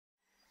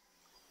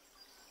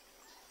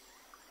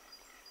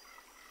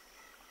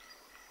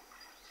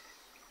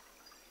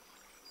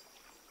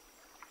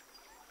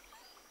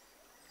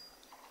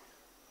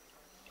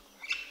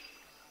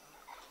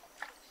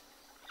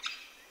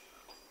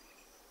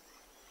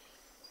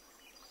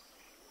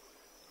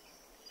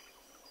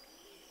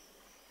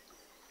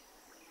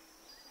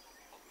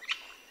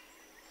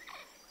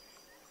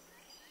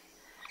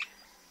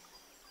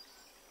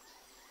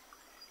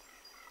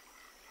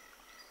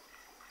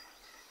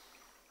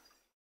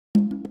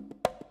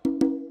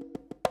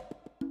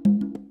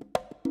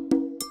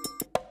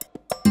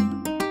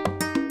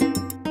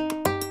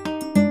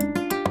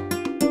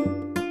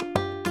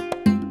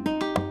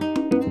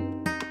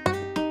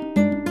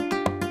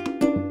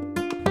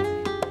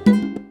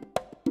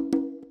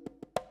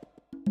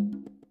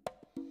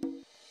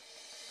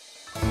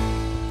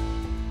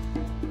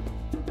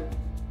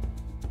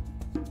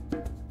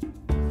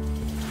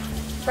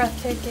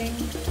breathtaking,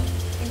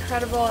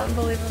 incredible,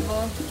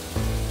 unbelievable,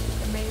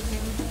 amazing.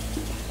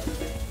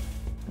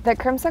 The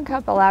Crimson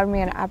Cup allowed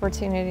me an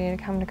opportunity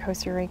to come to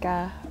Costa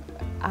Rica,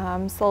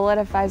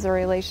 solidifies a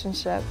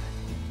relationship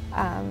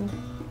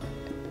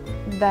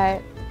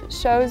that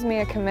shows me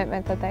a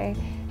commitment that they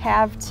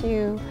have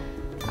to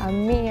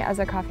me as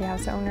a coffee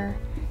house owner,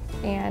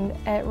 and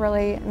it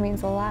really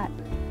means a lot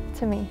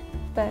to me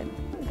that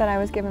I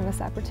was given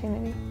this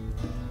opportunity.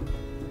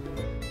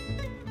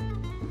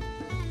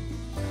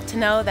 To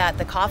know that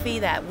the coffee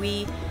that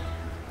we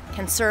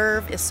can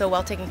serve is so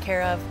well taken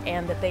care of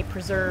and that they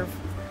preserve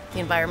the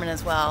environment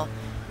as well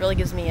really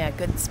gives me a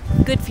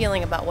good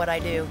feeling about what I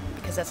do,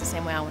 because that's the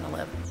same way I want to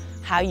live.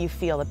 How you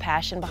feel, the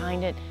passion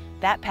behind it,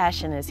 that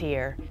passion is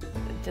here.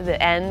 To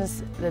the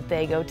ends that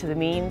they go to the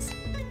means,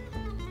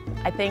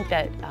 I think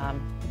that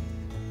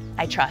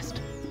I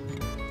trust.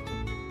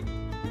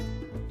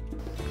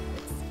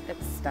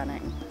 It's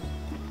stunning.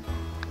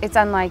 It's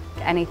unlike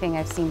anything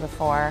I've seen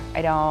before.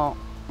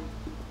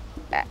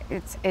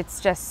 It's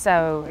just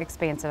so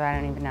expansive, I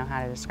don't even know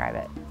how to describe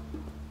it.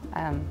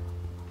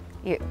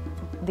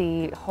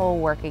 The whole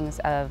workings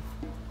of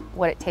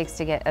what it takes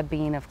to get a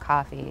bean of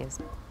coffee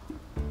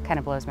kind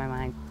of blows my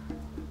mind.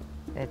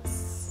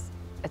 It's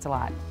a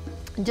lot.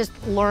 Just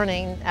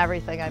learning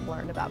everything I've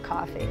learned about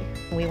coffee.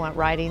 We went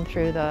riding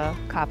through the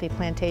coffee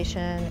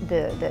plantation,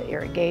 the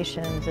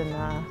irrigations and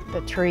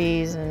the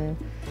trees, and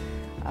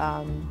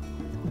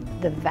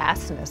the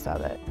vastness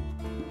of it.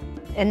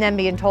 And then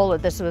being told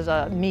that this was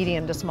a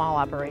medium to small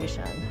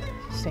operation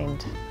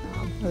seemed,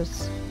 I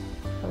was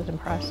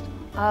impressed.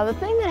 The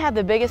thing that had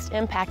the biggest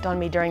impact on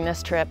me during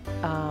this trip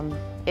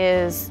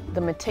is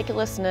the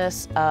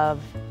meticulousness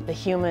of the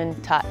human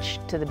touch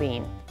to the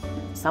bean.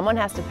 Someone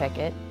has to pick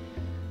it,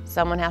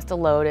 someone has to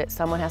load it,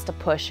 someone has to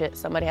push it,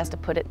 somebody has to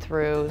put it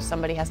through,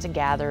 somebody has to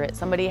gather it,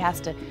 somebody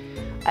has to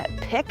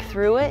pick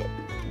through it.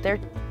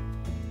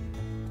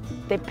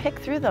 They pick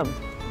through them.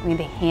 I mean,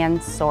 they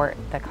hand sort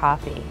the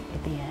coffee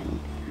at the end,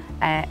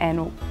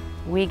 and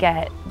we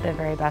get the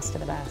very best of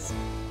the best.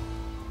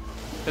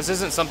 This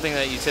isn't something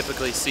that you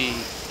typically see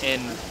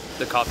in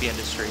the coffee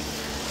industry.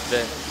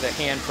 The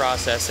hand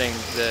processing,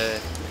 the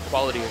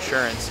quality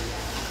assurance.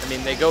 I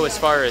mean, they go as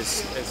far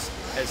as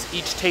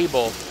each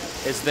table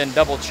is then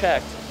double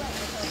checked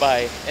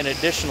by an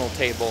additional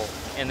table,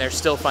 and they're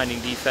still finding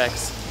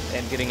defects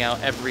and getting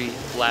out every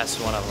last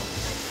one of them.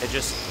 It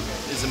just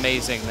is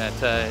amazing that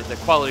the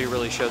quality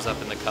really shows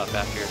up in the cup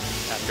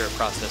after a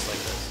process like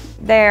this.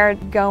 They're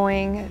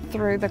going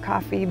through the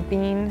coffee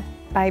bean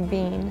by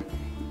bean,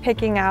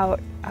 picking out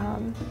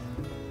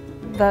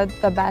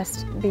the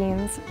best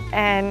beans,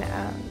 and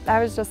that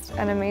was just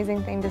an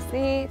amazing thing to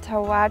see, to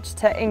watch,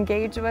 to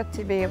engage with,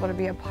 to be able to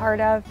be a part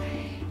of.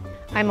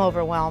 I'm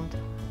overwhelmed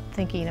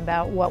thinking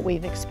about what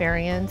we've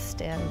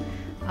experienced and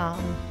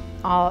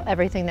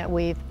everything that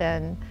we've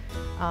been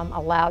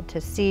allowed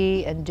to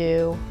see and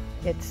do.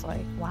 It's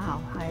like,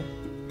 wow,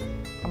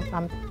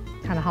 I'm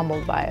kind of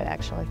humbled by it,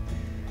 actually.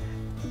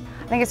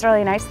 I think it's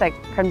really nice that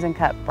Crimson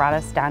Cup brought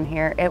us down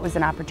here. It was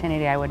an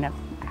opportunity I wouldn't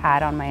have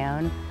had on my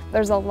own.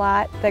 There's a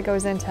lot that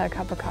goes into a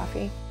cup of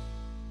coffee.